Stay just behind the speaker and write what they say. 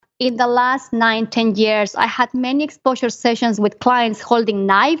in the last 9-10 years, I had many exposure sessions with clients holding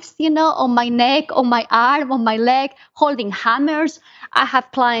knives, on my neck, on my arm, on my leg, holding hammers. I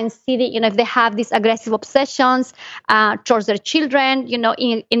have clients sitting, if they have these aggressive obsessions towards their children,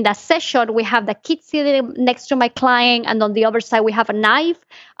 in that session, we have the kids sitting next to my client, and on the other side, we have a knife.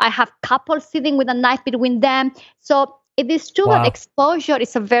 I have couples sitting with a knife between them. So it is true that exposure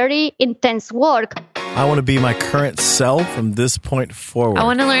is a very intense work. I want to be my current self from this point forward. I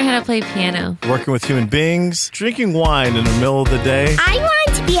want to learn how to play piano. Working with human beings, drinking wine in the middle of the day. I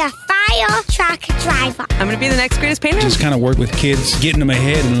want to be a fire truck driver. I'm going to be the next greatest painter. Just kind of work with kids, getting them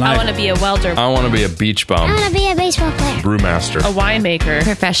ahead in life. I want to be a welder. I want to be a beach bum. I want to be a baseball player. Brewmaster. A winemaker.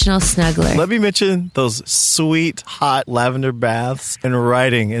 Professional snuggler. Let me mention those sweet, hot lavender baths and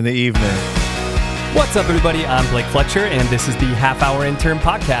writing in the evening. What's up, everybody? I'm Blake Fletcher, and this is the Half Hour Intern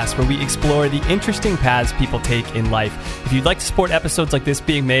Podcast, where we explore the interesting paths people take in life. If you'd like to support episodes like this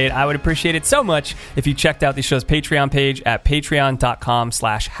being made, I would appreciate it so much if you checked out the show's Patreon page at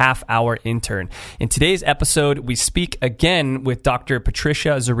patreon.com/half-hour-intern. In today's episode, we speak again with Dr.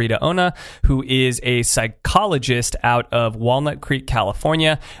 Patricia Zarita-Ona, who is a psychologist out of Walnut Creek,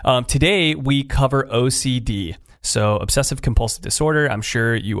 California. Today, we cover OCD. So obsessive compulsive disorder, I'm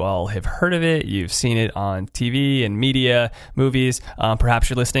sure you all have heard of it. You've seen it on TV and media, movies.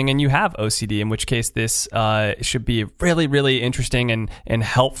 Perhaps you're listening and you have OCD, in which case this should be a really, really interesting and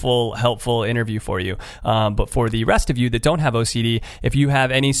helpful interview for you. But for the rest of you that don't have OCD, if you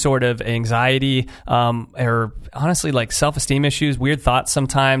have any sort of anxiety or honestly like self-esteem issues, weird thoughts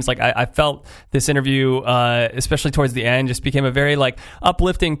sometimes, like I felt this interview, especially towards the end, just became a very like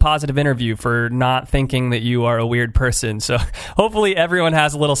uplifting, positive interview for not thinking that you are a weird person. So hopefully everyone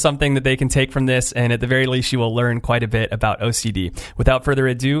has a little something that they can take from this, and at the very least you will learn quite a bit about OCD. Without further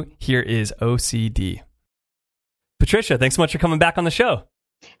ado, here is OCD. Patricia, thanks so much for coming back on the show.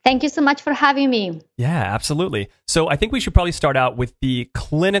 Thank you so much for having me. Yeah, absolutely. So I think we should probably start out with the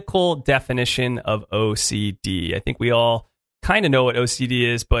clinical definition of OCD. I think we all kind of know what OCD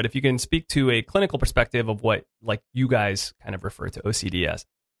is, but if you can speak to a clinical perspective of what like you guys kind of refer to OCD as.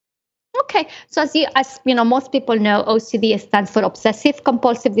 Okay, so as most people know, OCD stands for obsessive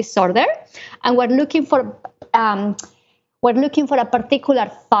compulsive disorder, and we're looking for a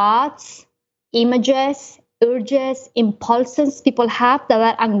particular thoughts, images, urges, impulses people have that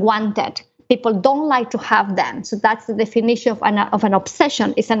are unwanted. People don't like to have them, so that's the definition of an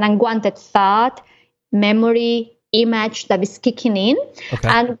obsession. It's an unwanted thought, memory, image that is kicking in, okay.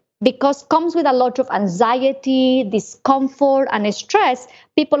 And because comes with a lot of anxiety, discomfort, and stress,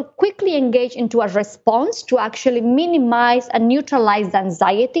 people quickly engage into a response to actually minimize and neutralize the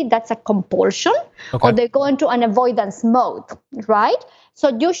anxiety. That's a compulsion. Okay. Or they go into an avoidance mode, right? So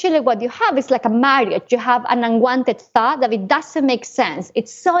usually what you have is like a marriage. You have an unwanted thought that it doesn't make sense.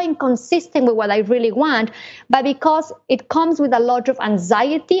 It's so inconsistent with what I really want. But because it comes with a lot of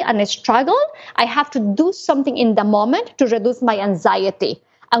anxiety and a struggle, I have to do something in the moment to reduce my anxiety.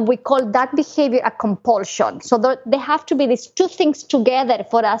 And we call that behavior a compulsion. So there have to be these two things together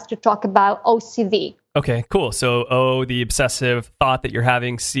for us to talk about OCD. Okay, cool. So O, the obsessive thought that you're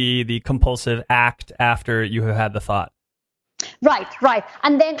having, C, the compulsive act after you have had the thought. Right.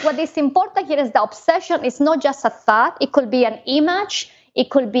 And then what is important here is the obsession is not just a thought. It could be an image.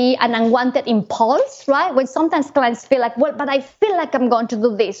 It could be an unwanted impulse, right? When sometimes clients feel like, well, but I feel like I'm going to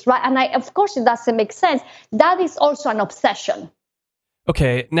do this, right? And of course, it doesn't make sense. That is also an obsession.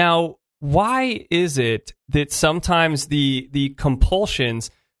 Okay, now, why is it that sometimes the compulsions,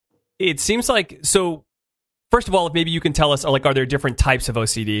 it seems like, so first of all, maybe you can tell us, like, are there different types of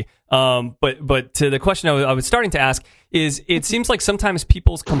OCD? But to the question I was starting to ask is, it seems like sometimes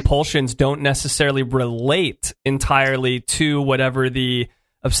people's compulsions don't necessarily relate entirely to whatever the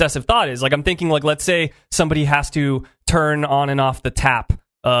obsessive thought is. Like, I'm thinking, like, let's say somebody has to turn on and off the tap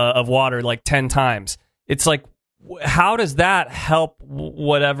of water like 10 times. It's like, how does that help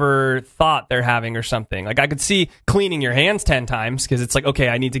whatever thought they're having or something? Like, I could see cleaning your hands 10 times because it's like, okay,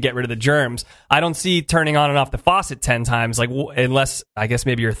 I need to get rid of the germs. I don't see turning on and off the faucet 10 times, like, unless I guess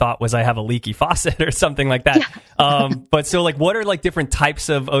maybe your thought was I have a leaky faucet or something like that. Yeah. But so, like, what are like different types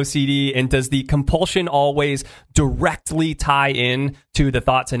of OCD, and does the compulsion always directly tie in to the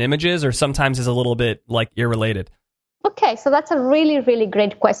thoughts and images, or sometimes is a little bit like irrelated? Okay, so that's a really, really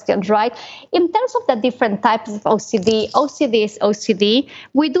great question, right? In terms of the different types of OCD, OCD is OCD.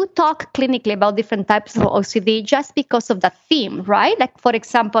 We do talk clinically about different types of OCD just because of the theme, right? Like, for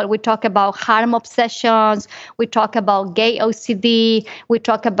example, we talk about harm obsessions, we talk about gay OCD, we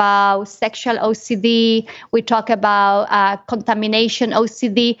talk about sexual OCD, we talk about contamination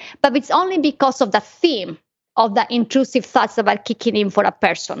OCD, but it's only because of the theme of the intrusive thoughts that are kicking in for a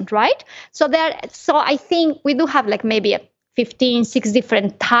person, right? So I think we do have like maybe 6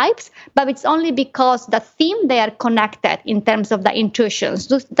 different types, but it's only because the theme, they are connected in terms of the intuitions.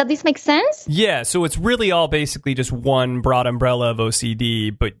 Does this make sense? Yeah, so it's really all basically just one broad umbrella of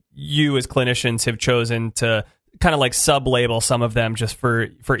OCD, but you as clinicians have chosen to kind of like sub-label some of them just for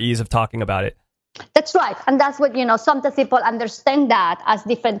ease of talking about it. That's right. And that's what, sometimes people understand that as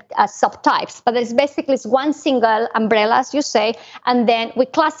different subtypes, but it's basically one single umbrella, as you say, and then we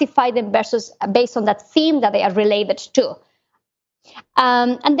classify them based on that theme that they are related to.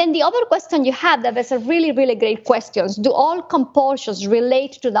 And then the other question you have, that is a really, really great question. Do all compulsions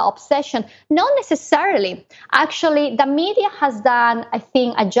relate to the obsession? Not necessarily. Actually, the media has done, I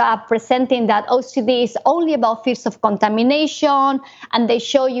think, a job presenting that OCD is only about fears of contamination, and they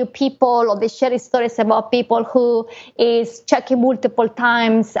show you people, or they share stories about people who is checking multiple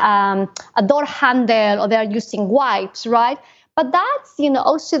times a door handle, or they're using wipes, right? But that's,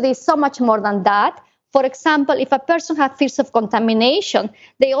 OCD is so much more than that. For example, if a person has fears of contamination,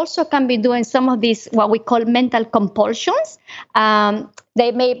 they also can be doing some of these, what we call mental compulsions.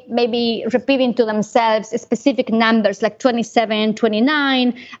 They may be repeating to themselves specific numbers like 27,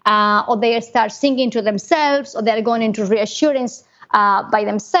 29, or they start singing to themselves, or they're going into reassurance by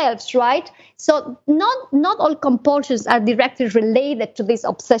themselves, right? So not all compulsions are directly related to these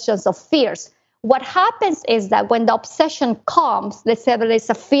obsessions of fears. What happens is that when the obsession comes, let's say there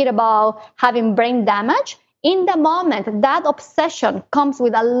is a fear about having brain damage, in the moment that obsession comes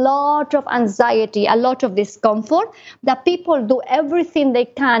with a lot of anxiety, a lot of discomfort, that people do everything they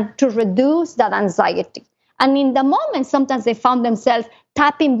can to reduce that anxiety. And in the moment, sometimes they found themselves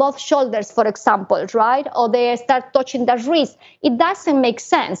tapping both shoulders, for example, right? Or they start touching their wrist. It doesn't make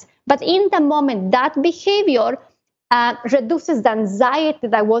sense. But in the moment, that behavior reduces the anxiety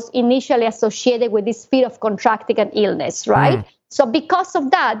that was initially associated with this fear of contracting an illness, right? So because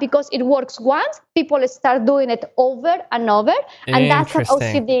of that, because it works once, people start doing it over and over, and that's how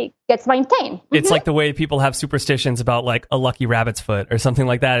OCD gets maintained. It's like the way people have superstitions about like a lucky rabbit's foot or something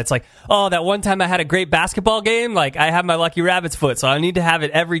like that. It's like, oh, that one time I had a great basketball game, like I have my lucky rabbit's foot, so I need to have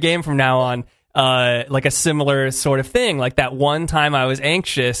it every game from now on. Like a similar sort of thing. Like that one time I was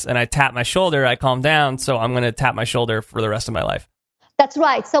anxious and I tapped my shoulder, I calmed down, so I'm going to tap my shoulder for the rest of my life. That's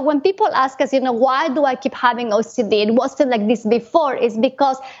right. So when people ask us, why do I keep having OCD? It wasn't like this before. It's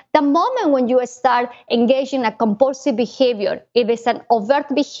because the moment when you start engaging in a compulsive behavior, if it's an overt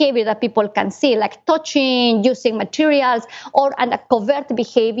behavior that people can see, like touching, using materials, or a covert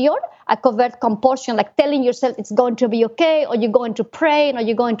behavior, a covert compulsion, like telling yourself it's going to be okay, or you're going to pray, or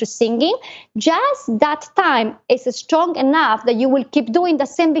you're going to singing, just that time is strong enough that you will keep doing the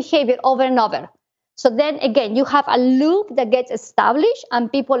same behavior over and over. So then again, you have a loop that gets established,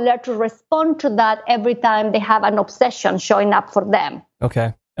 and people learn to respond to that every time they have an obsession showing up for them.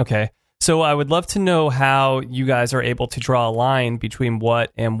 Okay. So I would love to know how you guys are able to draw a line between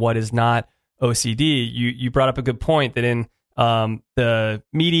what and what is not OCD. You brought up a good point that in the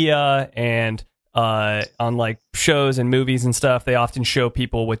media and on like shows and movies and stuff, they often show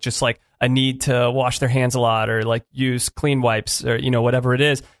people with just like a need to wash their hands a lot, or like use clean wipes, or whatever it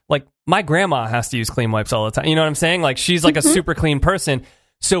is. Like my grandma has to use clean wipes all the time. You know what I'm saying? Like she's like a super clean person.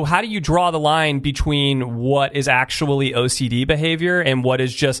 So how do you draw the line between what is actually OCD behavior and what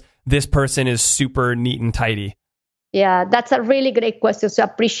is just this person is super neat and tidy? Yeah, that's a really great question. So I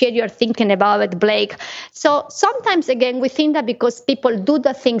appreciate your thinking about it, Blake. So sometimes, again, we think that because people do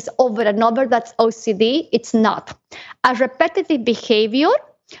the things over and over, that's OCD. It's not. A repetitive behavior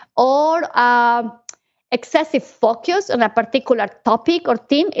or excessive focus on a particular topic or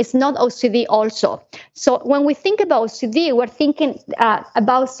theme is not OCD also. So when we think about OCD, we're thinking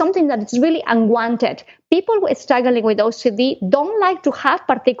about something that is really unwanted. People who are struggling with OCD don't like to have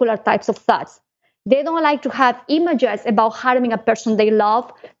particular types of thoughts. They don't like to have images about harming a person they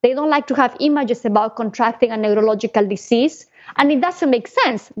love. They don't like to have images about contracting a neurological disease. And it doesn't make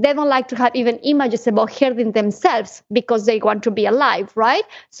sense. They don't like to have even images about hurting themselves because they want to be alive, right?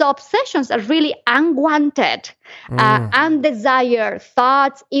 So obsessions are really unwanted, undesired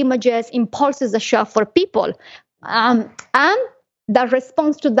thoughts, images, impulses that show up for people. And the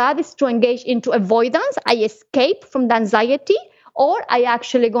response to that is to engage into avoidance. I escape from the anxiety, or I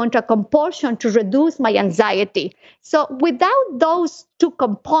actually go into a compulsion to reduce my anxiety. So without those two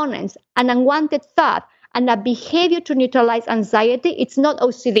components, an unwanted thought and a behavior to neutralize anxiety, it's not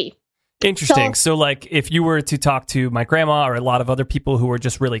OCD. Interesting. So like if you were to talk to my grandma or a lot of other people who are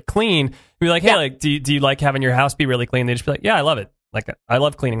just really clean, you'd be like, hey, like, do you like having your house be really clean? They'd just be like, yeah, I love it. Like, I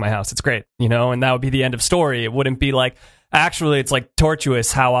love cleaning my house. It's great, and that would be the end of story. It wouldn't be like, actually it's like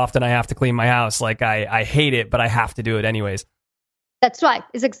tortuous how often I have to clean my house. Like I hate it, but I have to do it anyways. That's right.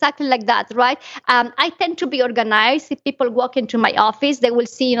 It's exactly like that, right? I tend to be organized. If people walk into my office, they will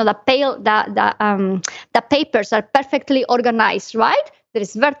see, the papers are perfectly organized, right? There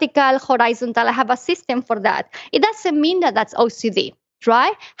is vertical, horizontal. I have a system for that. It doesn't mean that that's OCD,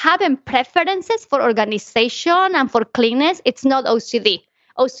 right? Having preferences for organization and for cleanness, it's not OCD.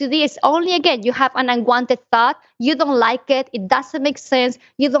 OCD is only, again, you have an unwanted thought, you don't like it, it doesn't make sense,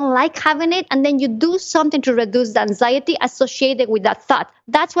 you don't like having it, and then you do something to reduce the anxiety associated with that thought.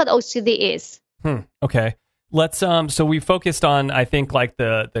 That's what OCD is. Okay. Let's so we focused on, I think, like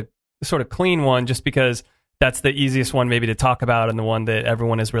the sort of clean one, just because that's the easiest one maybe to talk about and the one that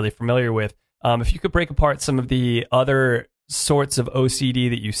everyone is really familiar with. If you could break apart some of the other sorts of OCD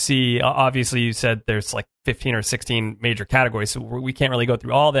that you see. Obviously, you said there's like 15 or 16 major categories, so we can't really go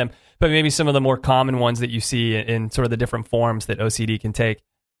through all of them, but maybe some of the more common ones that you see in sort of the different forms that OCD can take.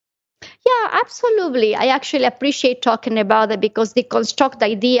 Yeah, absolutely. I actually appreciate talking about it because they construct the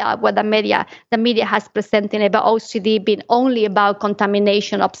idea of what the media has presented about OCD being only about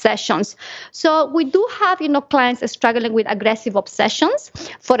contamination obsessions. So we do have, clients struggling with aggressive obsessions.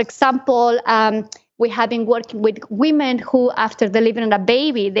 For example, we have been working with women who, after delivering a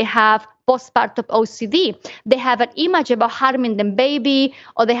baby, they have postpartum OCD. They have an image about harming the baby,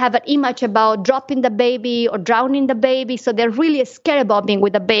 or they have an image about dropping the baby or drowning the baby. So they're really scared about being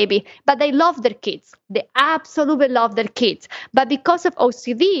with the baby, but they love their kids. They absolutely love their kids. But because of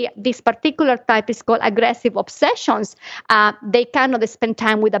OCD, this particular type is called aggressive obsessions. They cannot spend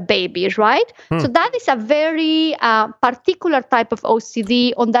time with a baby, right? So that is a very particular type of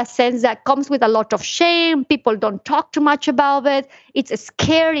OCD on that sense that comes with a lot of shame. People don't talk too much about it. It's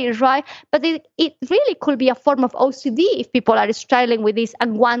scary, right? But it really could be a form of OCD if people are struggling with these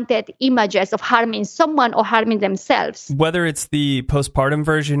unwanted images of harming someone or harming themselves. Whether it's the postpartum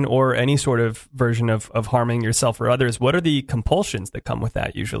version or any sort of version of harming yourself or others, what are the compulsions that come with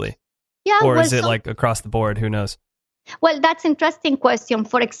that usually? Yeah, or is it like across the board? Who knows? Well, that's an interesting question.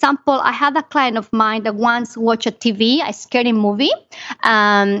 For example, I had a client of mine that once watched a TV, a scary movie,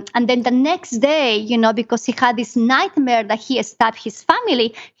 and then the next day, because he had this nightmare that he stabbed his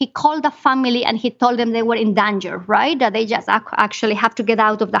family, he called the family and he told them they were in danger, right? That they just actually have to get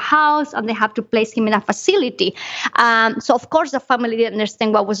out of the house and they have to place him in a facility. So, of course, the family didn't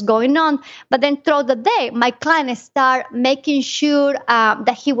understand what was going on. But then throughout the day, my client started making sure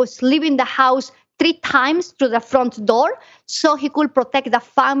that he was leaving the house 3 times through the front door so he could protect the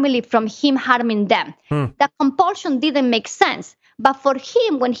family from him harming them. The compulsion didn't make sense. But for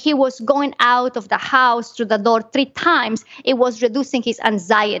him, when he was going out of the house through the door 3 times, it was reducing his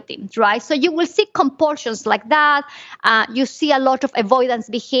anxiety, right? So you will see compulsions like that. You see a lot of avoidance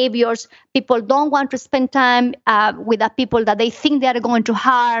behaviors. People don't want to spend time with the people that they think they are going to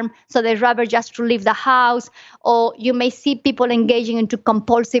harm, so they rather just to leave the house. Or you may see people engaging into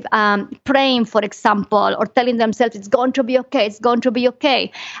compulsive praying, for example, or telling themselves it's going to be okay, it's going to be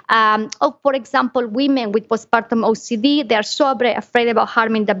okay. Or, for example, women with postpartum OCD, they are so afraid about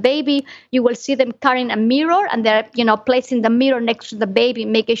harming the baby. You will see them carrying a mirror and they're, placing the mirror next to the baby,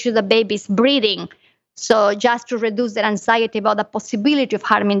 making sure the baby is breathing. So just to reduce their anxiety about the possibility of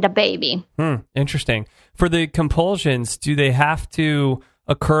harming the baby. Interesting. For the compulsions, do they have to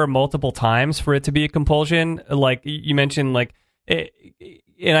occur multiple times for it to be a compulsion? Like you mentioned,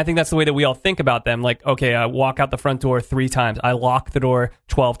 and I think that's the way that we all think about them. Like, okay, I walk out the front door 3 times. I lock the door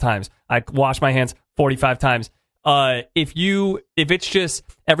 12 times. I wash my hands 45 times. If it's just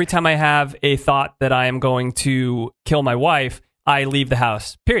every time I have a thought that I am going to kill my wife, I leave the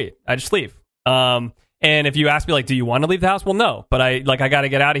house, period. I just leave. And if you ask me, do you want to leave the house? Well, no, but I got to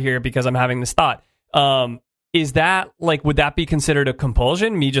get out of here because I'm having this thought. Is that would that be considered a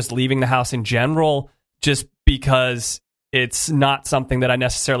compulsion? Me just leaving the house in general, just because it's not something that I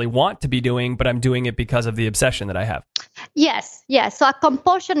necessarily want to be doing, but I'm doing it because of the obsession that I have. Yes. So a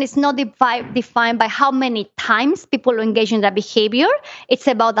compulsion is not defined by how many times people engage in that behavior. It's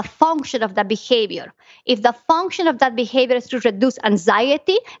about the function of the behavior. If the function of that behavior is to reduce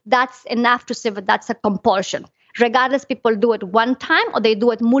anxiety, that's enough to say that that's a compulsion. Regardless, people do it 1 time or they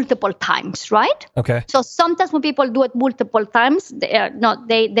do it multiple times, right? Okay. So sometimes when people do it multiple times,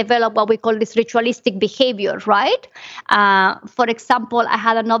 they develop what we call this ritualistic behavior, right? For example, I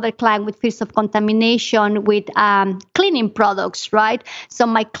had another client with fears of contamination with cleaning products, right? So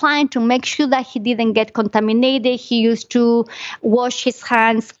my client, to make sure that he didn't get contaminated, he used to wash his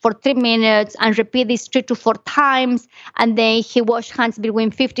hands for 3 minutes and repeat this 3 to 4 times. And then he washed hands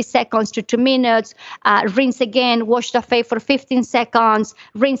between 50 seconds to 2 minutes, rinse again, again, wash the face for 15 seconds,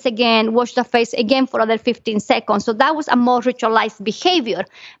 rinse again, wash the face again for another 15 seconds. So that was a more ritualized behavior.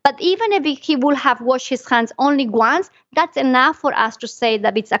 But even if he would have washed his hands only once, that's enough for us to say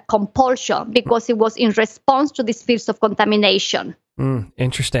that it's a compulsion because it was in response to these fears of contamination.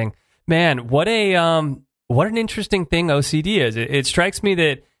 Interesting. Man, what an interesting thing OCD is. It strikes me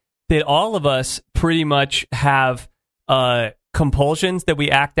that all of us pretty much have compulsions that we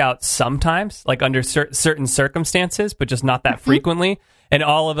act out sometimes, like under certain circumstances, but just not that frequently. And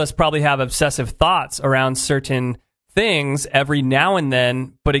all of us probably have obsessive thoughts around certain things every now and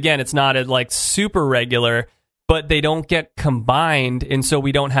then. But again, it's not like super regular, but they don't get combined. And so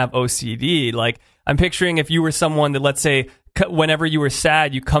we don't have OCD. Like I'm picturing if you were someone that, let's say, whenever you were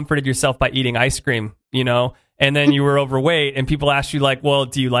sad, you comforted yourself by eating ice cream, and then you were overweight and people asked you like, well,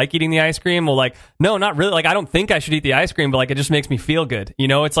 do you like eating the ice cream? Well, like, no, not really. Like, I don't think I should eat the ice cream, but like, it just makes me feel good.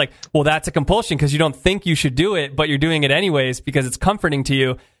 It's like, well, that's a compulsion because you don't think you should do it, but you're doing it anyways because it's comforting to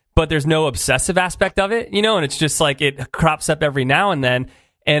you, but there's no obsessive aspect of it, and it's just like it crops up every now and then.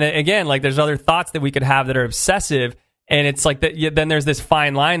 And again, like there's other thoughts that we could have that are obsessive. And it's like that. Then there's this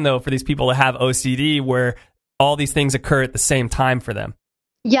fine line though, for these people to have OCD where all these things occur at the same time for them.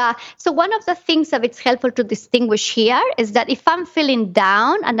 Yeah. So one of the things that it's helpful to distinguish here is that if I'm feeling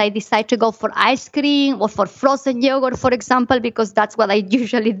down and I decide to go for ice cream or for frozen yogurt, for example, because that's what I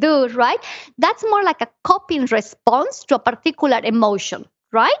usually do, right? That's more like a coping response to a particular emotion,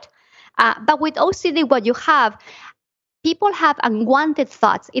 right? But with OCD, what you have, people have unwanted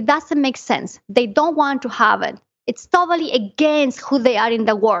thoughts. It doesn't make sense. They don't want to have it. It's totally against who they are in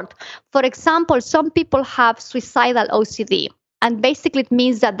the world. For example, some people have suicidal OCD. And basically it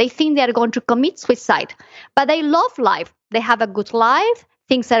means that they think they are going to commit suicide, but they love life. They have a good life.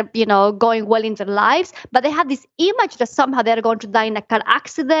 Things are, going well in their lives, but they have this image that somehow they're going to die in a car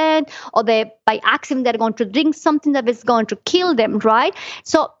accident or by accident, they're going to drink something that is going to kill them, right?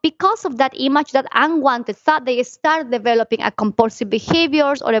 So because of that image, that unwanted thought, they start developing a compulsive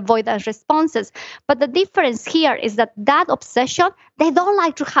behaviors or avoidance responses. But the difference here is that obsession, they don't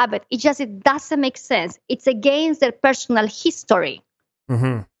like to have it. It doesn't make sense. It's against their personal history.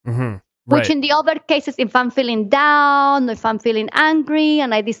 Which in the other cases, if I'm feeling down, or if I'm feeling angry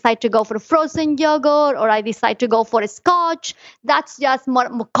and I decide to go for frozen yogurt or I decide to go for a scotch, that's just more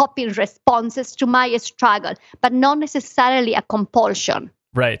coping responses to my struggle, but not necessarily a compulsion.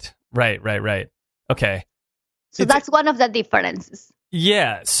 Right. Okay. So that's one of the differences.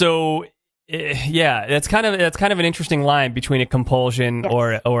 Yeah. So that's kind of an interesting line between a compulsion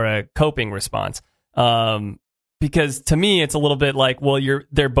or a coping response. Because to me, it's a little bit like, well,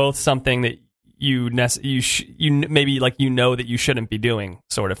 they're both something that you maybe like that you shouldn't be doing,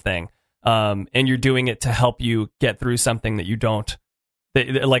 sort of thing, and you're doing it to help you get through something that you don't,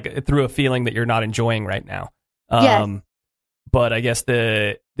 like through a feeling that you're not enjoying right now. But I guess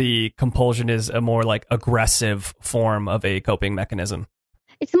the compulsion is a more like aggressive form of a coping mechanism.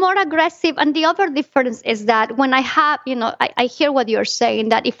 It's more aggressive. And the other difference is that when I have, I hear what you're saying,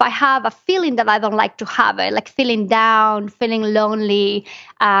 that if I have a feeling that I don't like to have it, like feeling down, feeling lonely,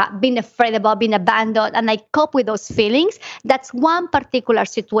 being afraid about being abandoned, and I cope with those feelings, that's one particular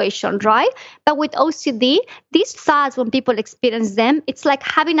situation, right? But with OCD, these thoughts, when people experience them, it's like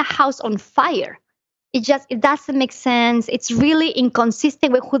having a house on fire. It doesn't make sense. It's really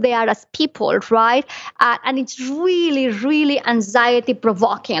inconsistent with who they are as people, right? And it's really, really anxiety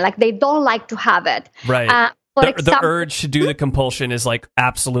provoking. Like they don't like to have it. Right. The urge to do the compulsion is like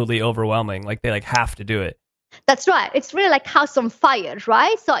absolutely overwhelming. Like they like have to do it. That's right. It's really like house on fire,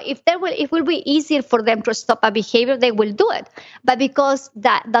 right? So it will be easier for them to stop a behavior, they will do it. But because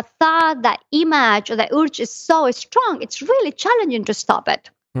the thought, the image, or the urge is so strong, it's really challenging to stop it.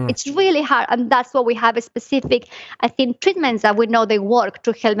 It's really hard. And that's why we have a specific, I think, treatments that we know they work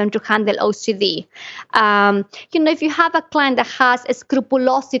to help them to handle OCD. If you have a client that has a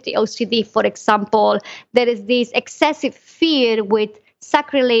scrupulosity OCD, for example, there is this excessive fear with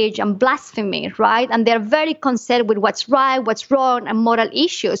sacrilege and blasphemy, right? And they're very concerned with what's right, what's wrong, and moral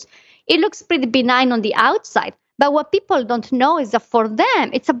issues. It looks pretty benign on the outside. But what people don't know is that for them,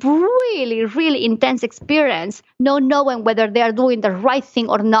 it's a really, really intense experience, not knowing whether they are doing the right thing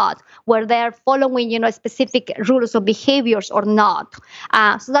or not, whether they are following, specific rules or behaviors or not.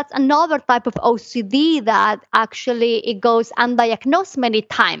 So that's another type of OCD that actually it goes undiagnosed many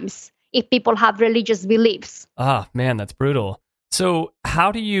times if people have religious beliefs. Ah, man, that's brutal. So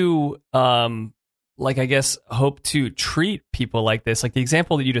how do you, I guess, hope to treat people like this? Like the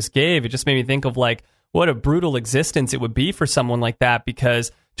example that you just gave, it just made me think of like, what a brutal existence it would be for someone like that,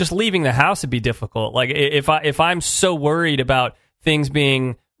 because just leaving the house would be difficult. Like if I'm so worried about things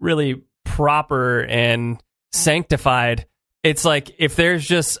being really proper and sanctified. It's like if there's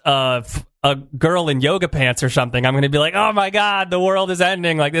just a girl in yoga pants or something, I'm going to be like, oh my God, the world is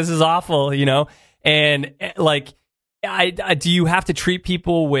ending. Like, this is awful, you know? And like, do you have to treat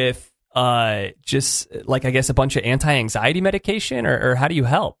people with just like, I guess, a bunch of anti-anxiety medication, or how do you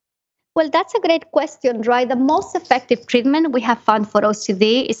help? Well, that's a great question, right? The most effective treatment we have found for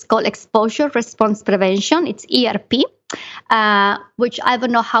OCD is called exposure response prevention. It's ERP, which I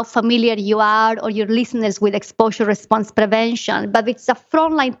don't know how familiar you are or your listeners with exposure response prevention, but it's a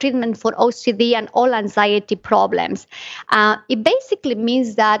frontline treatment for OCD and all anxiety problems. It basically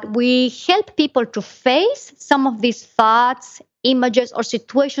means that we help people to face some of these thoughts, images, or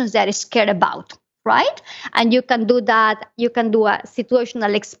situations that are scared about. Right? And you can do that. You can do a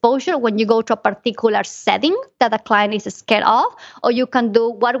situational exposure when you go to a particular setting that the client is scared of, or you can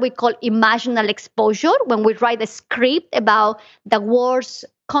do what we call imaginal exposure when we write a script about the worst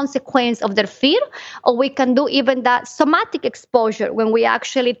consequence of their fear, or we can do even that somatic exposure when we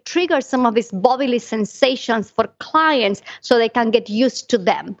actually trigger some of these bodily sensations for clients so they can get used to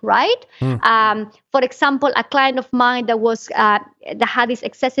them, right? For example, a client of mine that had this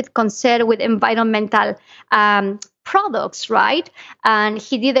excessive concern with environmental products, right? And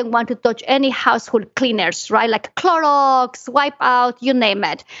he didn't want to touch any household cleaners, right? Like Clorox, Wipeout, you name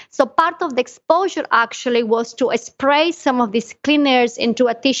it. So part of the exposure actually was to spray some of these cleaners into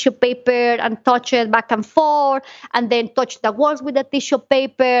a tissue paper and touch it back and forth, and then touch the walls with the tissue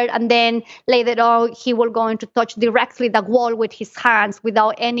paper. And then later on, he will go to touch directly the wall with his hands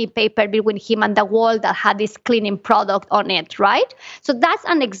without any paper between him and the wall that had this cleaning product on it, right? So that's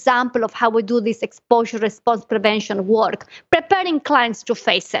an example of how we do this exposure response prevention work, preparing clients to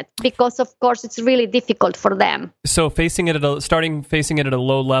face it, because of course it's really difficult for them. So facing it at a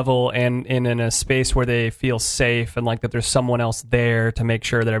low level and in a space where they feel safe and like that there's someone else there to make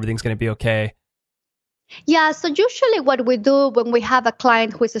sure that everything's going to be okay. Yeah, so usually what we do when we have a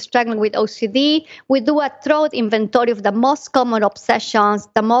client who is struggling with OCD, we do a thorough inventory of the most common obsessions,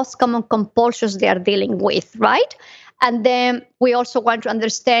 the most common compulsions they are dealing with, right? And then we also want to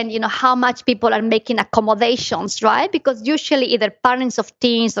understand, how much people are making accommodations, right? Because usually either parents of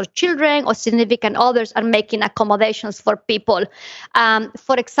teens or children or significant others are making accommodations for people.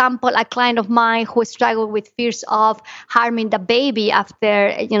 For example, a client of mine who struggled with fears of harming the baby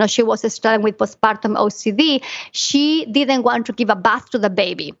after, she was struggling with postpartum OCD, she didn't want to give a bath to the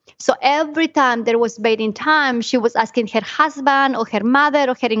baby. So every time there was bathing time, she was asking her husband or her mother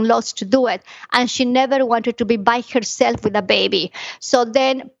or her in-laws to do it. And she never wanted to be by herself with the baby. So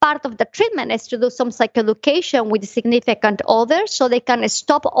then part of the treatment is to do some psychoeducation with significant others so they can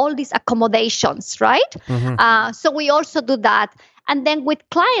stop all these accommodations, right? Mm-hmm. So we also do that. And then with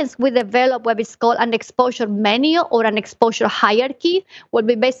clients, we develop what is called an exposure menu or an exposure hierarchy, where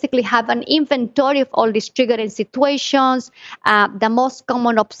we basically have an inventory of all these triggering situations, the most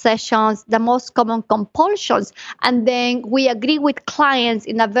common obsessions, the most common compulsions. And then we agree with clients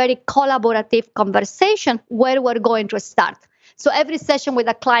in a very collaborative conversation where we're going to start. So every session with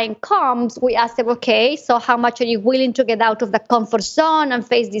a client comes, we ask them, okay, so how much are you willing to get out of the comfort zone and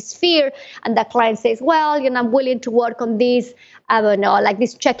face this fear? And the client says, well, I'm willing to work on these, I don't know, like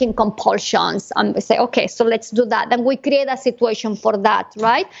these checking compulsions. And we say, okay, so let's do that. Then we create a situation for that,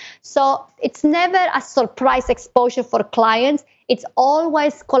 right? So it's never a surprise exposure for clients. It's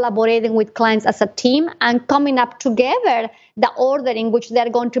always collaborating with clients as a team and coming up together the order in which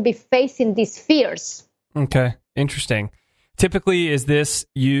they're going to be facing these fears. Okay, interesting. Typically, is this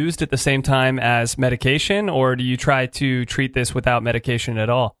used at the same time as medication, or do you try to treat this without medication at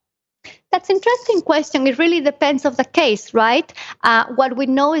all? That's an interesting question. It really depends on the case, right? What we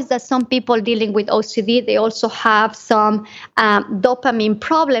know is that some people dealing with OCD, they also have some dopamine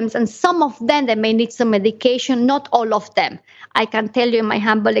problems, and some of them, they may need some medication, not all of them. I can tell you in my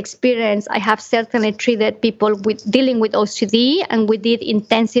humble experience, I have certainly treated people with dealing with OCD, and we did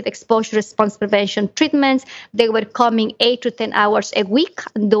intensive exposure response prevention treatments. They were coming 8 to 10 hours a week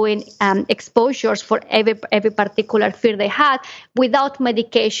and doing exposures for every particular fear they had without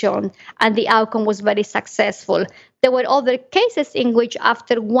medication, and the outcome was very successful. There were other cases in which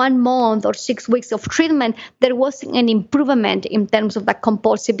after 1 month or 6 weeks of treatment, there wasn't an improvement in terms of the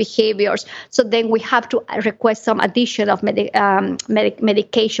compulsive behaviors. So then we have to request some addition of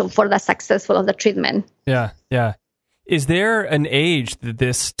medication for the successful of the treatment. Yeah. Is there an age that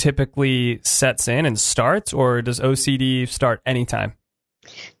this typically sets in and starts, or does OCD start anytime?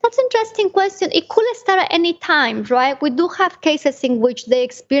 That's an interesting question. It could start at any time, right? We do have cases in which they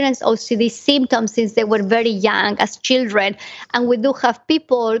experience OCD symptoms since they were very young as children. And we do have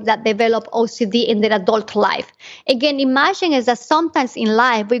people that develop OCD in their adult life. Again, imagine is that sometimes in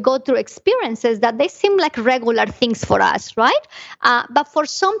life we go through experiences that they seem like regular things for us, right? But for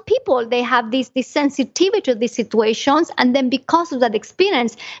some people, they have this sensitivity to these situations. And then because of that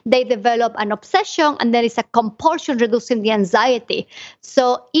experience, they develop an obsession and there is a compulsion reducing the anxiety.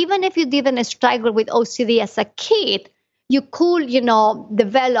 So even if you didn't struggle with OCD as a kid, you could,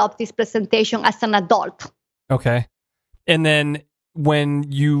 develop this presentation as an adult. Okay. And then when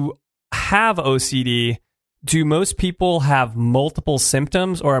you have OCD, do most people have multiple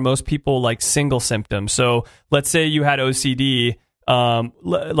symptoms or are most people like single symptoms? So let's say you had OCD,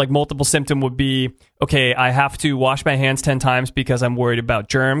 like multiple symptom would be, okay, I have to wash my hands 10 times because I'm worried about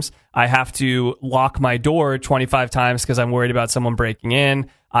germs. I have to lock my door 25 times because I'm worried about someone breaking in.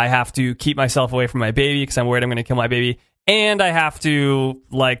 I have to keep myself away from my baby because I'm worried I'm going to kill my baby. And I have to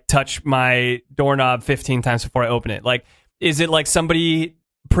like touch my doorknob 15 times before I open it. Like, is it like somebody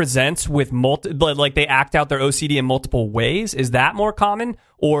presents with like they act out their OCD in multiple ways? Is that more common?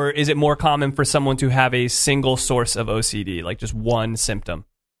 Or is it more common for someone to have a single source of OCD, like just one symptom?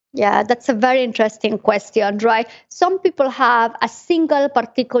 Yeah, that's a very interesting question, right? Some people have a single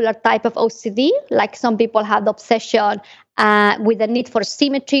particular type of OCD, like some people have the obsession with the need for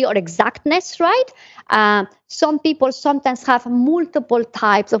symmetry or exactness, right? Some people sometimes have multiple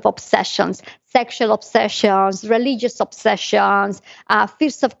types of obsessions, sexual obsessions, religious obsessions,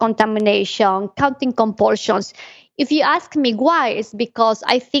 fears of contamination, counting compulsions. If you ask me why, it's because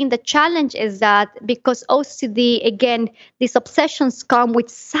I think the challenge is that because OCD, again, these obsessions come with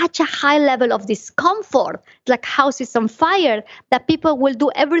such a high level of discomfort, like houses on fire, that people will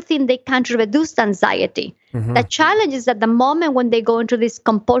do everything they can to reduce the anxiety. Mm-hmm. The challenge is that the moment when they go into this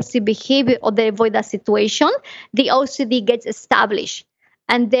compulsive behavior or they avoid that situation, the OCD gets established.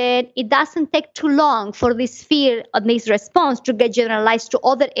 And then it doesn't take too long for this fear and this response to get generalized to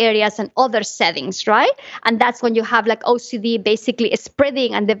other areas and other settings, right? And that's when you have like OCD basically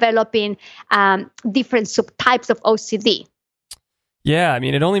spreading and developing different subtypes of OCD. Yeah, I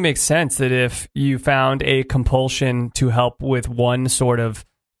mean, it only makes sense that if you found a compulsion to help with one sort of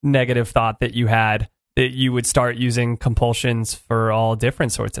negative thought that you had, that you would start using compulsions for all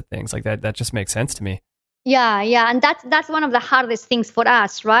different sorts of things. Like that just makes sense to me. Yeah, and that's one of the hardest things for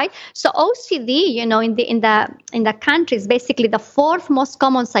us, right? So OCD, in the country is basically the fourth most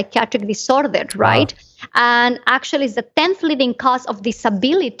common psychiatric disorder, right? Wow. And actually it's the 10th leading cause of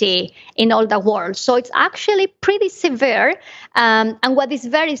disability in all the world. So it's actually pretty severe. And what is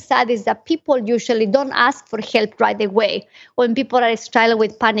very sad is that people usually don't ask for help right away. When people are struggling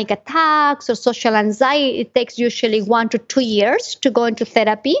with panic attacks or social anxiety, it takes usually 1 to 2 years to go into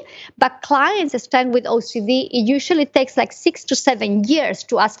therapy. But clients struggling with OCD, it usually takes like 6 to 7 years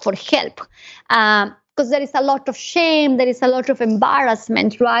to ask for help. Because there is a lot of shame, there is a lot of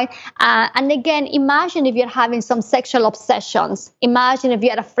embarrassment, right? And again, imagine if you're having some sexual obsessions. Imagine if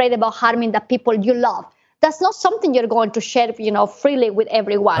you're afraid about harming the people you love. That's not something you're going to share, freely with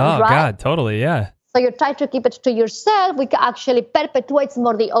everyone, right? Oh, God, totally, yeah. So you try to keep it to yourself, which actually perpetuates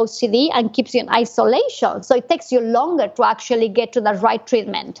more the OCD and keeps you in isolation. So it takes you longer to actually get to the right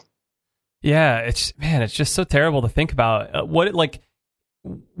treatment. Yeah, it's just so terrible to think about.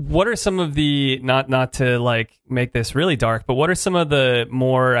 What are some of the, not to like make this really dark, but what are some of the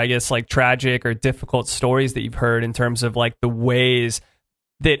more, I guess, like tragic or difficult stories that you've heard in terms of like the ways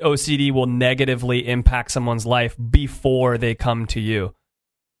that OCD will negatively impact someone's life before they come to you?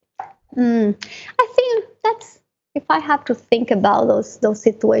 I think that's, if I have to think about those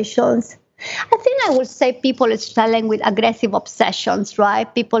situations, I think I would say people are struggling with aggressive obsessions,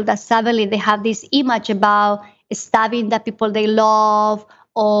 right? People that suddenly they have this image about stabbing the people they love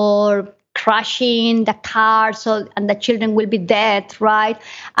or crashing the car and the children will be dead, right?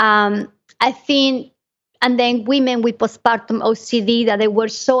 I think, and then women with postpartum OCD that they were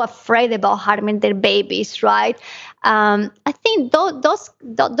so afraid about harming their babies, right? I think those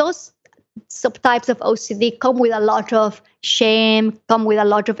subtypes of OCD come with a lot of shame, come with a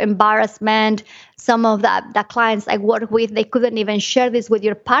lot of embarrassment. Some of the clients I work with, they couldn't even share this with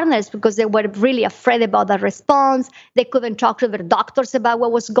your partners because they were really afraid about the response. They couldn't talk to their doctors about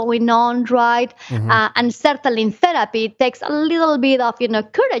what was going on, right? Mm-hmm. And certainly in therapy, it takes a little bit of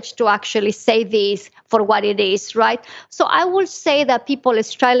courage to actually say this for what it is, right? So I would say that people are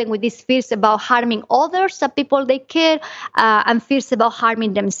struggling with these fears about harming others, the people they care, and fears about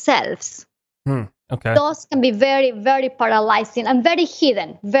harming themselves. Okay. Those can be very, very paralyzing and very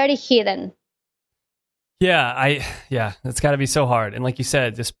hidden, very hidden. Yeah, it's got to be so hard. And like you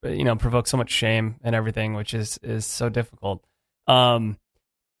said, just, provoke so much shame and everything, which is so difficult.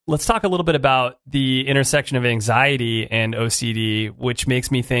 Let's talk a little bit about the intersection of anxiety and OCD, which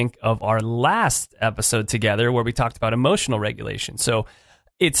makes me think of our last episode together where we talked about emotional regulation. So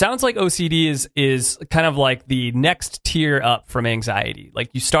it sounds like OCD is kind of like the next tier up from anxiety.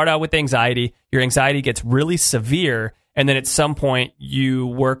 Like you start out with anxiety, your anxiety gets really severe, and then at some point you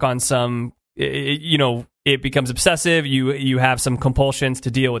work on some, it becomes obsessive. You have some compulsions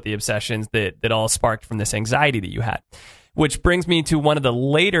to deal with the obsessions that all sparked from this anxiety that you had. Which brings me to one of the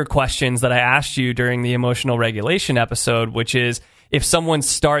later questions that I asked you during the emotional regulation episode, which is if someone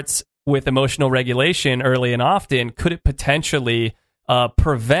starts with emotional regulation early and often, could it potentially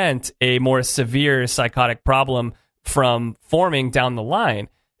prevent a more severe psychotic problem from forming down the line?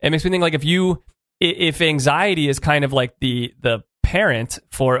 It makes me think like if anxiety is kind of like the parent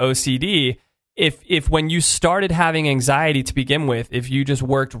for OCD, if when you started having anxiety to begin with, if you just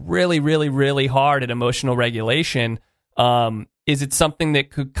worked really, really, really hard at emotional regulation, is it something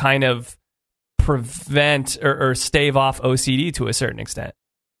that could kind of prevent or stave off OCD to a certain extent?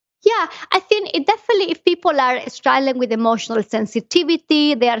 Yeah, I think it definitely, if people are struggling with emotional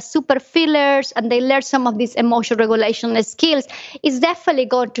sensitivity, they are super feelers, and they learn some of these emotional regulation skills, it's definitely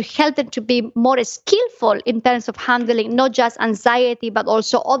going to help them to be more skillful in terms of handling not just anxiety, but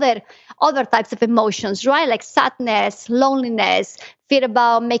also other types of emotions, right? Like sadness, loneliness, fear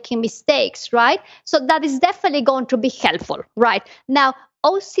about making mistakes, right? So that is definitely going to be helpful, right? Now,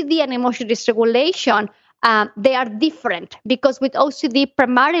 OCD and emotional dysregulation, they are different because with OCD,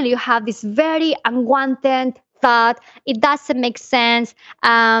 primarily you have this very unwanted thought. It doesn't make sense.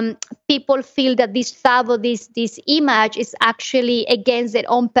 People feel that this thought or this image is actually against their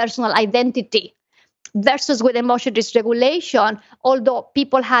own personal identity. Versus with emotional dysregulation, although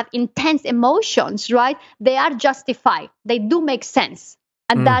people have intense emotions, right, they are justified. They do make sense.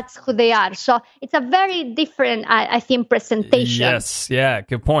 And that's who they are. So it's a very different, I think, presentation. Yes. Yeah.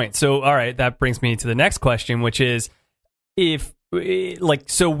 Good point. So, all right. That brings me to the next question, which is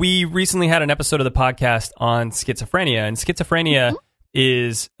so we recently had an episode of the podcast on schizophrenia, and schizophrenia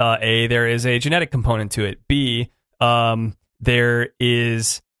is there is a genetic component to it. B, there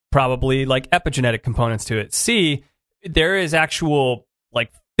is probably like epigenetic components to it. C, there is actual like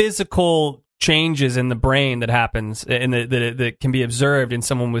physical changes in the brain that happens and that can be observed in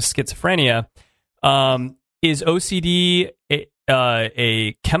someone with schizophrenia. Is OCD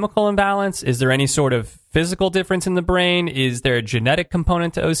a chemical imbalance? Is there any sort of physical difference in the brain? Is there a genetic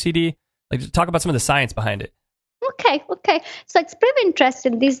component to OCD? Like, talk about some of the science behind it. Okay. So it's pretty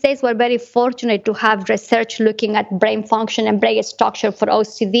interesting. These days, we're very fortunate to have research looking at brain function and brain structure for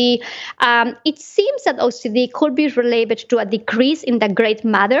OCD. It seems that OCD could be related to a decrease in the gray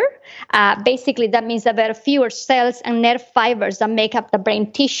matter. Basically, that means that there are fewer cells and nerve fibers that make up the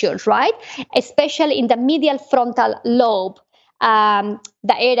brain tissues, right? Especially in the medial frontal lobe.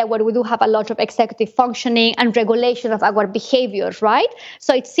 The area where we do have a lot of executive functioning and regulation of our behaviors, right?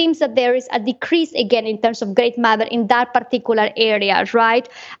 So it seems that there is a decrease again in terms of gray matter in that particular area, right?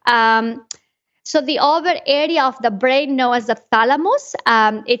 So the other area of the brain known as the thalamus,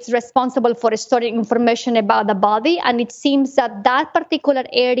 it's responsible for storing information about the body. And it seems that that particular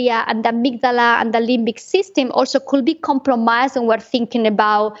area and the amygdala and the limbic system also could be compromised when we're thinking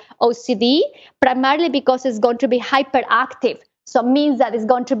about OCD, primarily because it's going to be hyperactive. So it means that it's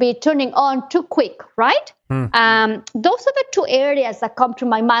going to be turning on too quick, right? Those are the two areas that come to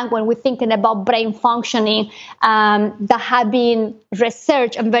my mind when we're thinking about brain functioning that have been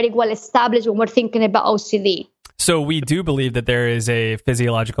researched and very well established when we're thinking about OCD. So we do believe that there is a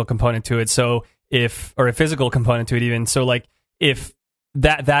physiological component to it. or a physical component to it even. So like if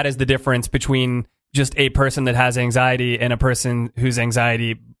that is the difference between just a person that has anxiety and a person whose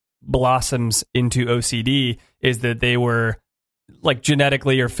anxiety blossoms into OCD, is that they were like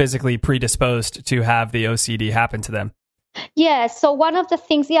genetically or physically predisposed to have the OCD happen to them. Yeah, so one of the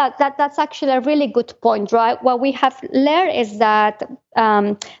things, that's actually a really good point, right? What we have learned is that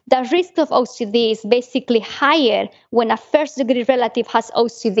the risk of OCD is basically higher when a first-degree relative has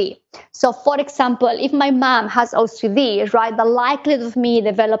OCD. So, for example, if my mom has OCD, right, the likelihood of me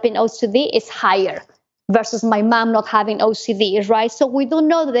developing OCD is higher versus my mom not having OCD, right? So we do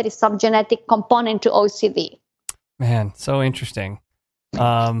know that there is some genetic component to OCD. Man, so interesting.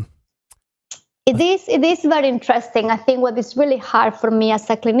 It is very interesting. I think what is really hard for me as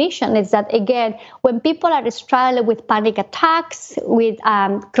a clinician is that, again, when people are struggling with panic attacks, with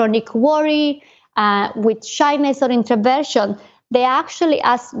chronic worry, with shyness or introversion, they actually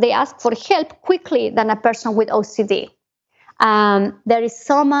ask for help quickly than a person with OCD. There is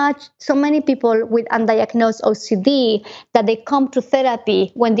so many people with undiagnosed OCD that they come to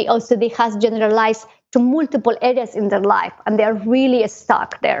therapy when the OCD has generalized to multiple areas in their life, and they're really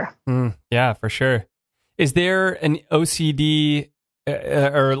stuck there. Yeah, for sure. Is there an OCD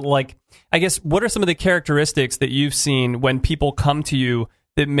or like, I guess, what are some of the characteristics that you've seen when people come to you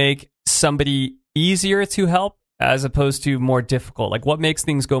that make somebody easier to help as opposed to more difficult? Like, what makes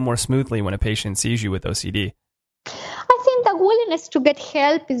things go more smoothly when a patient sees you with OCD? I think the willingness to get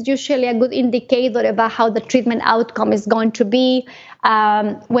help is usually a good indicator about how the treatment outcome is going to be.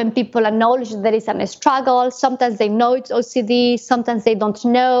 When people acknowledge there is a struggle, sometimes they know it's OCD, sometimes they don't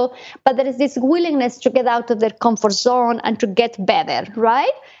know, but there is this willingness to get out of their comfort zone and to get better,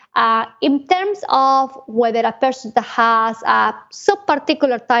 right? In terms of whether a person that has a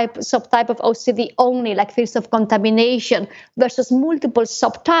subtype of OCD only, like fears of contamination, versus multiple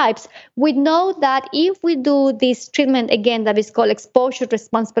subtypes, we know that if we do this treatment again that is called exposure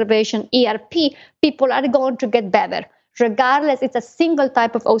response prevention, ERP, people are going to get better, regardless it's a single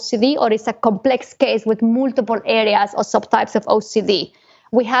type of OCD or it's a complex case with multiple areas or subtypes of OCD.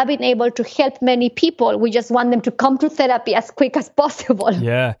 We have been able to help many people. We just want them to come to therapy as quick as possible.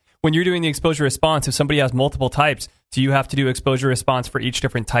 Yeah. When you're doing the exposure response, if somebody has multiple types, do you have to do exposure response for each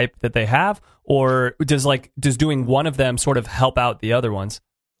different type that they have? Or does doing one of them sort of help out the other ones?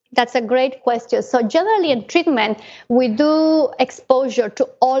 That's a great question. So generally in treatment, we do exposure to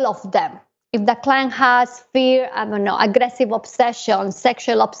all of them. If the client has fear, aggressive obsessions,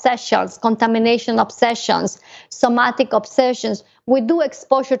 sexual obsessions, contamination obsessions, somatic obsessions, we do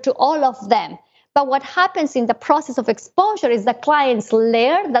exposure to all of them. But what happens in the process of exposure is the clients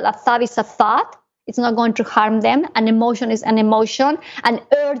learn that a thought is a thought. It's not going to harm them. An emotion is an emotion. An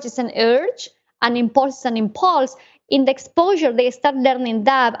urge is an urge. An impulse is an impulse. In the exposure, they start learning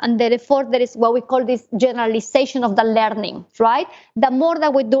that, and therefore there is what we call this generalization of the learning, right? The more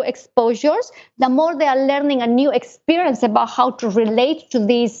that we do exposures, the more they are learning a new experience about how to relate to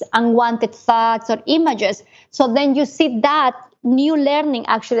these unwanted thoughts or images. So then you see that new learning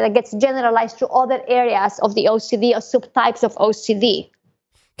actually that gets generalized to other areas of the OCD or subtypes of OCD.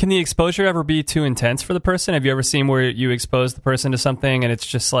 Can the exposure ever be too intense for the person? Have you ever seen where you expose the person to something and it's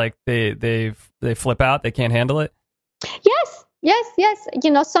just like they flip out, they can't handle it? Yes.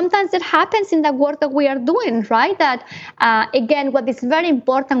 Sometimes it happens in the work that we are doing, right? That, again, what is very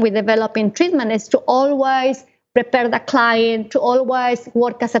important with developing treatment is to always prepare the client, to always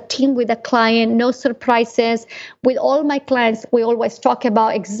work as a team with the client, no surprises. With all my clients, we always talk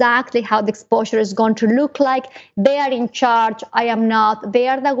about exactly how the exposure is going to look like. They are in charge. I am not. They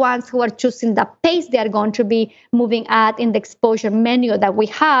are the ones who are choosing the pace they are going to be moving at in the exposure menu that we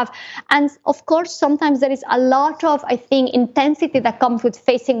have. And of course, sometimes there is a lot of, I think, intensity that comes with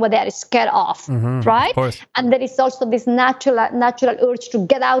facing what they are scared of, right? Of And there is also this natural urge to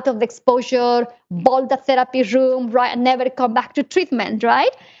get out of the exposure, bolt the therapy room, right, and never come back to treatment,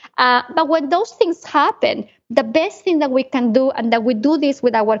 right? But when those things happen, the best thing that we can do, and that we do this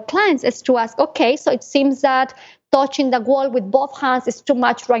with our clients, is to ask, okay, so it seems that touching the wall with both hands is too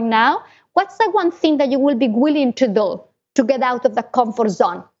much right now. What's the one thing that you will be willing to do to get out of the comfort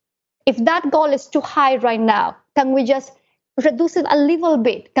zone? If that goal is too high right now, can we just reduce it a little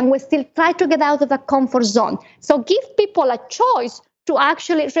bit? Can we still try to get out of the comfort zone? So give people a choice to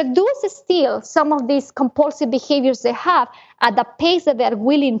actually reduce still some of these compulsive behaviors they have at the pace that they're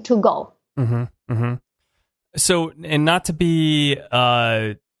willing to go. So, and not to be,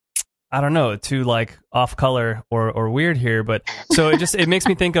 too like off color or weird here, but so it makes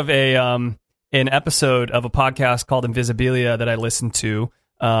me think of an episode of a podcast called Invisibilia that I listened to,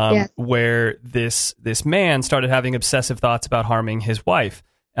 where this man started having obsessive thoughts about harming his wife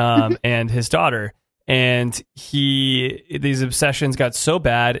and his daughter. And these obsessions got so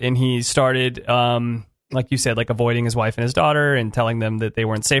bad, and he started, like you said, like avoiding his wife and his daughter and telling them that they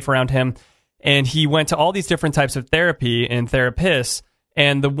weren't safe around him. And he went to all these different types of therapy and therapists.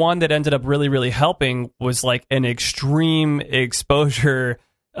 And the one that ended up really, really helping was like an extreme exposure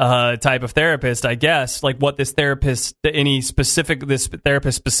type of therapist, I guess. Like what this therapist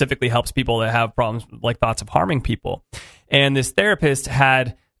specifically helps people that have problems like thoughts of harming people. And this therapist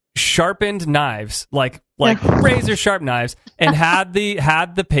had sharpened knives, like razor sharp knives, and had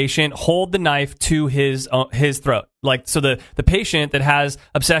the patient hold the knife to his throat. Like, so the patient that has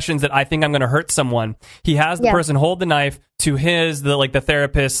obsessions that I think I'm going to hurt someone, he has the person hold the knife to the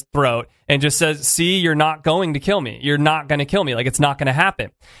therapist's throat and just says, see, you're not going to kill me. You're not going to kill me. Like, it's not going to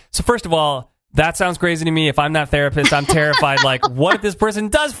happen. So first of all, that sounds crazy to me. If I'm that therapist, I'm terrified. Like, what if this person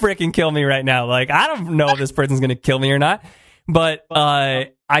does freaking kill me right now? Like, I don't know if this person's going to kill me or not. But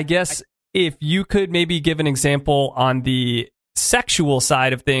I guess if you could maybe give an example on the sexual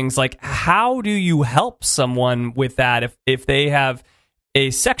side of things, like how do you help someone with that if they have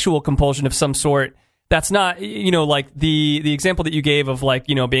a sexual compulsion of some sort? That's not, like the example that you gave of like,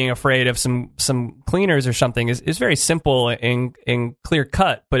 being afraid of some cleaners or something is very simple and clear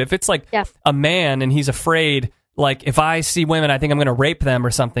cut. But if it's like a man and he's afraid, like if I see women, I think I'm going to rape them or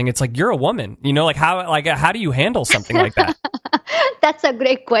something. It's like, you're a woman, like how do you handle something like that? That's a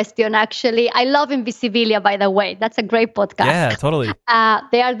great question, actually. I love Invisibilia, by the way. That's a great podcast. Yeah, totally.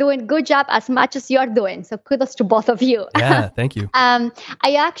 They are doing good job as much as you're doing. So kudos to both of you. Yeah, thank you. I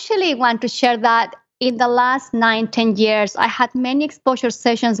actually want to share that in the last 9-10 years, I had many exposure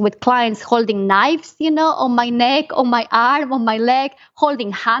sessions with clients holding knives, on my neck, on my arm, on my leg,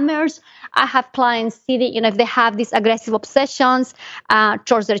 holding hammers. I have clients sitting, if they have these aggressive obsessions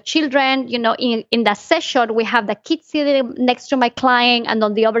towards their children, in that session, we have the kids sitting next to my client, and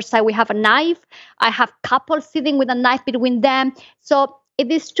on the other side, we have a knife. I have couples sitting with a knife between them. So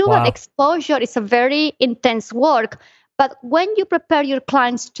it is true that exposure is a very intense work. But when you prepare your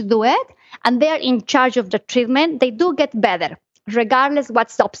clients to do it, and they're in charge of the treatment, they do get better, regardless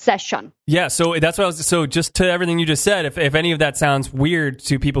what's the obsession. Yeah, so that's what so just to everything you just said, if any of that sounds weird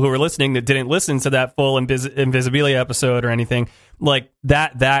to people who are listening that didn't listen to that full Invisibilia episode or anything, like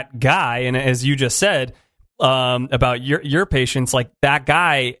that guy, and as you just said about your patients, like that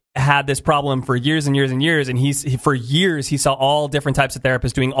guy had this problem for years and years and years, and for years he saw all different types of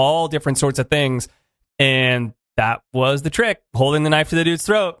therapists doing all different sorts of things, and that was the trick, holding the knife to the dude's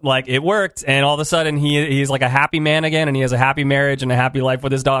throat. Like, it worked, and all of a sudden he's like a happy man again, and he has a happy marriage and a happy life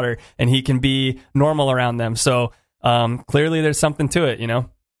with his daughter, and he can be normal around them. So clearly there's something to it,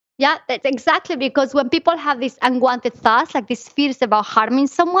 Yeah, that's exactly, because when people have these unwanted thoughts, like these fears about harming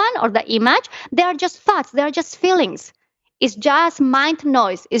someone or the image, they are just thoughts, they are just feelings. It's just mind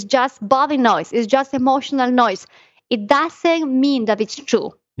noise, it's just body noise, it's just emotional noise. It doesn't mean that it's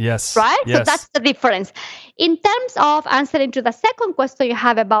true. Yes. Right? Yes. So that's the difference. In terms of answering to the second question you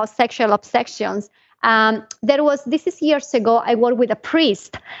have about sexual obsessions, this is years ago, I worked with a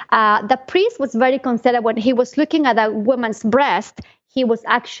priest. The priest was very concerned when he was looking at a woman's breast, he was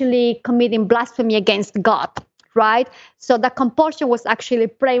actually committing blasphemy against God. Right? So the compulsion was actually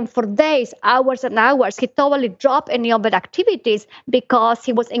praying for days, hours and hours. He totally dropped any other activities because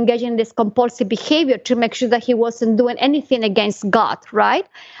he was engaging in this compulsive behavior to make sure that he wasn't doing anything against God, right?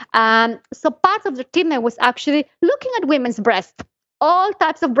 So part of the treatment was actually looking at women's breasts, all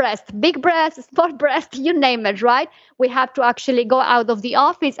types of breasts, big breasts, small breasts, you name it, right? We have to actually go out of the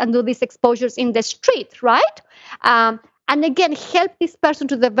office and do these exposures in the street, right? And again, help this person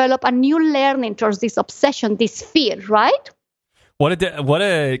to develop a new learning towards this obsession, this fear, right? What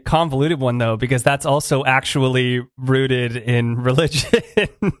a convoluted one, though, because that's also actually rooted in religion.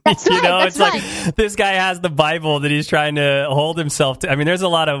 That's right. It's like this guy has the Bible that he's trying to hold himself to. I mean, there's a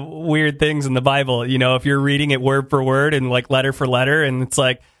lot of weird things in the Bible, if you're reading it word for word and like letter for letter, and it's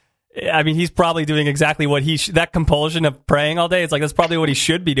like, I mean, he's probably doing exactly what that compulsion of praying all day. It's like, that's probably what he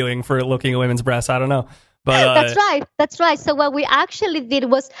should be doing for looking at women's breasts. I don't know. But, That's right. So what we actually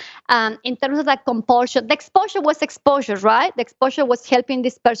did was, in terms of that compulsion, the exposure was exposure, right? The exposure was helping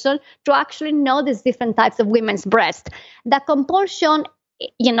this person to actually know these different types of women's breasts. The compulsion,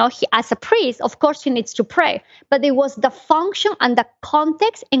 he, as a priest, of course, he needs to pray, but it was the function and the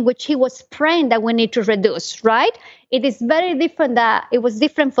context in which he was praying that we need to reduce, right? It is very different that it was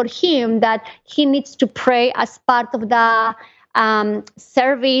different for him that he needs to pray as part of the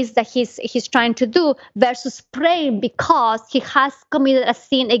service that he's trying to do versus praying because he has committed a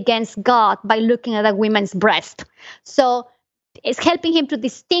sin against God by looking at a woman's breast. So it's helping him to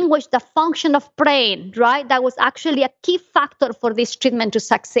distinguish the function of praying, right? That was actually a key factor for this treatment to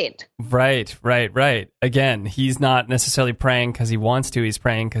succeed. Right. Again, he's not necessarily praying because he wants to. He's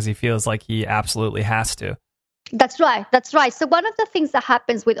praying because he feels like he absolutely has to. That's right. So one of the things that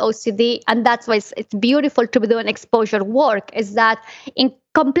happens with OCD, and that's why it's beautiful to be doing exposure work, is that in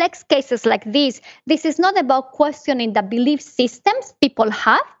complex cases like this is not about questioning the belief systems people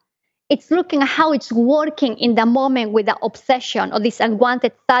have. It's looking at how it's working in the moment with the obsession or this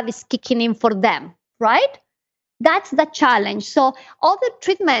unwanted thought is kicking in for them, right? That's the challenge. So other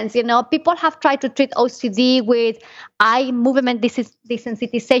treatments, people have tried to treat OCD with eye movement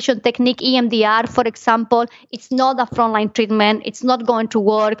desensitization technique, EMDR, for example. It's not a frontline treatment. It's not going to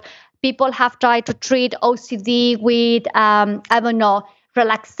work. People have tried to treat OCD with,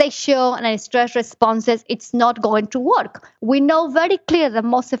 relaxation and stress responses. It's not going to work. We know very clear the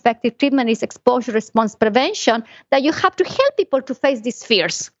most effective treatment is exposure response prevention, that you have to help people to face these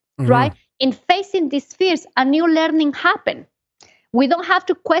fears, right? In facing these fears, a new learning happens. We don't have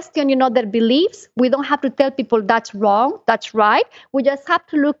to question, their beliefs. We don't have to tell people that's wrong, that's right. We just have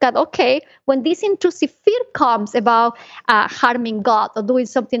to look at, okay, when this intrusive fear comes about harming God or doing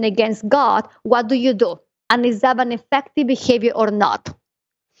something against God, what do you do? And is that an effective behavior or not?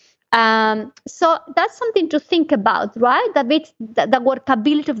 So that's something to think about, right? That it's the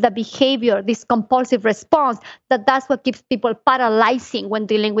workability of the behavior, this compulsive response, that's what keeps people paralyzing when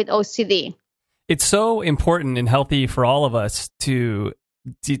dealing with OCD. It's so important and healthy for all of us to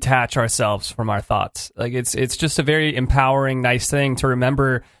detach ourselves from our thoughts. Like it's just a very empowering, nice thing to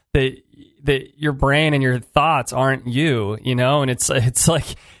remember that your brain and your thoughts aren't you, and it's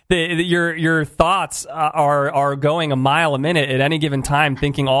like your thoughts are going a mile a minute at any given time,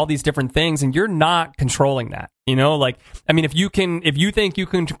 thinking all these different things, and you're not controlling that. If you think you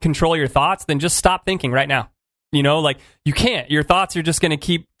can control your thoughts, then just stop thinking right now. You can't. Your thoughts are just going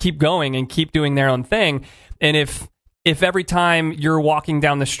to keep going and keep doing their own thing. And if every time you're walking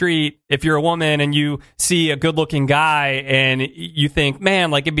down the street, if you're a woman and you see a good-looking guy and you think, man,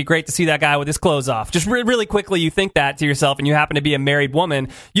 like it'd be great to see that guy with his clothes off, just really quickly you think that to yourself, and you happen to be a married woman,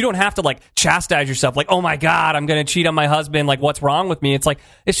 you don't have to like chastise yourself like, oh my God, I'm going to cheat on my husband. Like, what's wrong with me? It's like,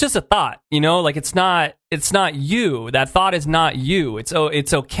 it's just a thought, like it's not you. That thought is not you. It's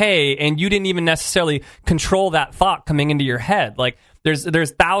okay. And you didn't even necessarily control that thought coming into your head. Like,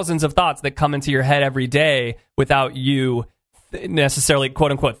 there's thousands of thoughts that come into your head every day without you necessarily,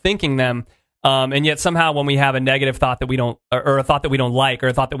 quote unquote, thinking them. And yet somehow when we have a negative thought that we don't, or a thought that we don't like, or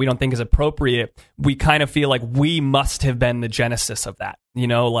a thought that we don't think is appropriate, we kind of feel like we must have been the genesis of that.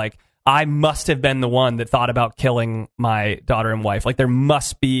 Like I must have been the one that thought about killing my daughter and wife. Like there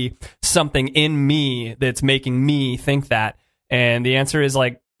must be something in me that's making me think that. And the answer is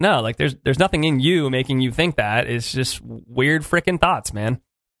like, no, like there's nothing in you making you think that. It's just weird freaking thoughts, man.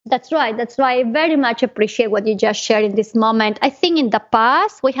 That's right. I very much appreciate what you just shared in this moment. I think in the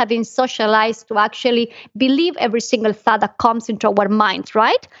past, we have been socialized to actually believe every single thought that comes into our minds,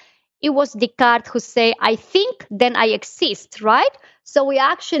 right? It was Descartes who said, I think, then I exist, right? So we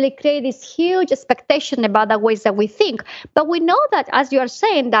actually create this huge expectation about the ways that we think. But we know that, as you are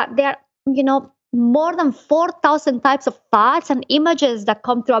saying, that there are, more than 4,000 types of thoughts and images that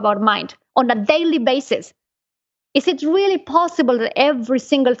come through our mind on a daily basis. Is it really possible that every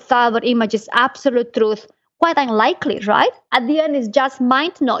single thought or image is absolute truth? Quite unlikely, right? At the end, it's just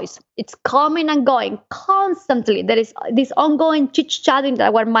mind noise. It's coming and going constantly. There is this ongoing chit-chatting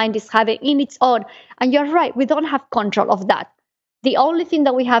that our mind is having in its own. And you're right, we don't have control of that. The only thing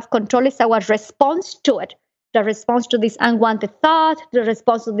that we have control is our response to it. The response to this unwanted thought, the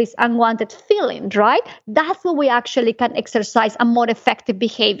response to this unwanted feeling, right? That's where we actually can exercise a more effective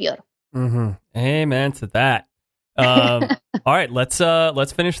behavior. Mm-hmm. Amen to that. All right,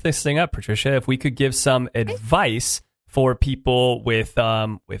 let's finish this thing up, Patricia. If we could give some advice for people with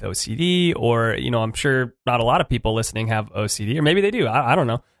OCD, or I'm sure not a lot of people listening have OCD, or maybe they do. I don't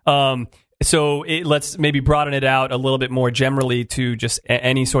know. So let's maybe broaden it out a little bit more generally to just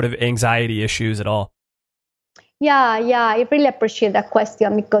any sort of anxiety issues at all. Yeah, I really appreciate that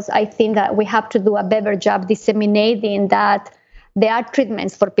question, because I think that we have to do a better job disseminating that there are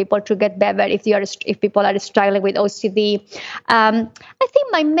treatments for people to get better if people are struggling with OCD. I think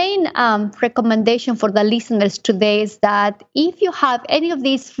my main recommendation for the listeners today is that if you have any of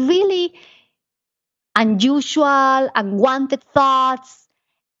these really unusual, unwanted thoughts,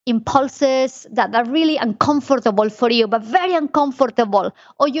 impulses that are really uncomfortable for you, but very uncomfortable,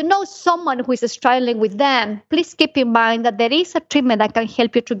 or someone who is struggling with them, please keep in mind that there is a treatment that can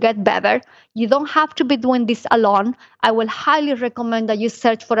help you to get better. You don't have to be doing this alone. I will highly recommend that you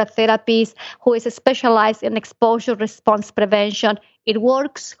search for a therapist who is specialized in exposure response prevention. It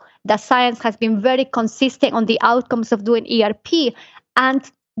works. The science has been very consistent on the outcomes of doing ERP, and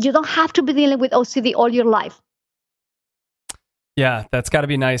you don't have to be dealing with OCD all your life. Yeah, that's got to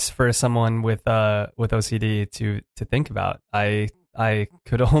be nice for someone with OCD to think about. I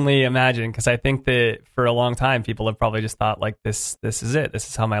could only imagine, because I think that for a long time people have probably just thought like this is it. This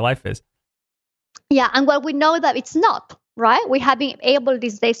is how my life is. Yeah, and we know that it's not, right? We have been able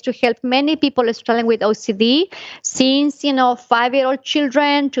these days to help many people struggling with OCD, since 5-year-old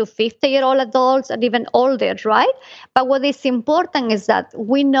children to 50-year-old adults and even older, right? But what is important is that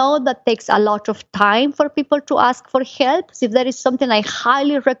we know that takes a lot of time for people to ask for help. So if there is something I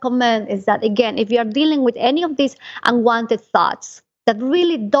highly recommend is that, again, if you are dealing with any of these unwanted thoughts that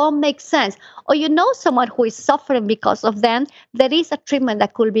really don't make sense, or someone who is suffering because of them, there is a treatment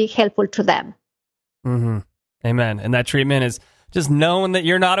that could be helpful to them. Mm-hmm. Amen. And that treatment is just knowing that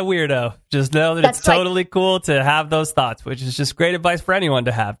you're not a weirdo. Just know that it's totally cool to have those thoughts, which is just great advice for anyone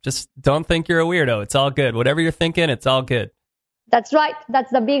to have. Just don't think you're a weirdo. It's all good. Whatever you're thinking, it's all good. That's right.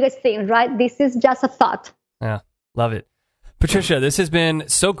 That's the biggest thing, right? This is just a thought. Yeah, love it. Patricia, this has been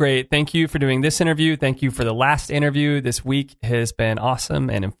so great. Thank you for doing this interview. Thank you for the last interview. This week has been awesome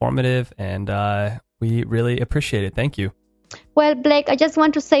and informative, and we really appreciate it. Thank you. Well, Blake, I just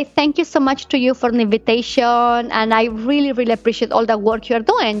want to say thank you so much to you for the invitation. And I really, really appreciate all the work you're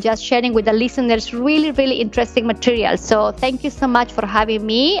doing, just sharing with the listeners really, really interesting material. So thank you so much for having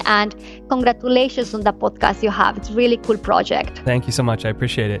me, and congratulations on the podcast you have. It's a really cool project. Thank you so much. I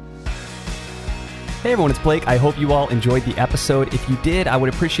appreciate it. Hey everyone, it's Blake. I hope you all enjoyed the episode. If you did, I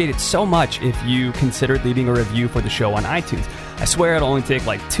would appreciate it so much if you considered leaving a review for the show on iTunes. I swear it'll only take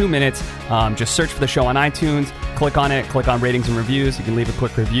like 2 minutes. Just search for the show on iTunes, click on it, click on ratings and reviews. You can leave a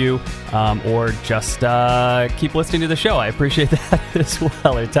quick review, or just keep listening to the show. I appreciate that as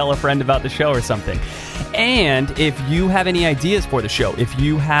well. Or tell a friend about the show or something. And if you have any ideas for the show, if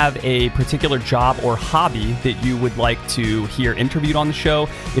you have a particular job or hobby that you would like to hear interviewed on the show,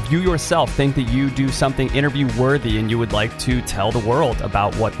 if you yourself think that you do something interview worthy and you would like to tell the world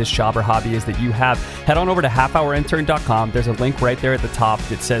about what this job or hobby is that you have, head on over to halfhourintern.com. There's a link right there at the top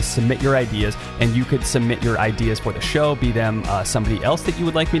that says submit your ideas, and you could submit your ideas for the show, be them somebody else that you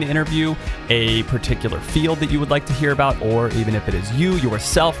would like me to interview, a particular field that you would like to hear about, or even if it is you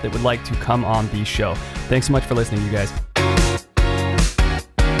yourself that would like to come on the show. Thanks so much for listening, you guys.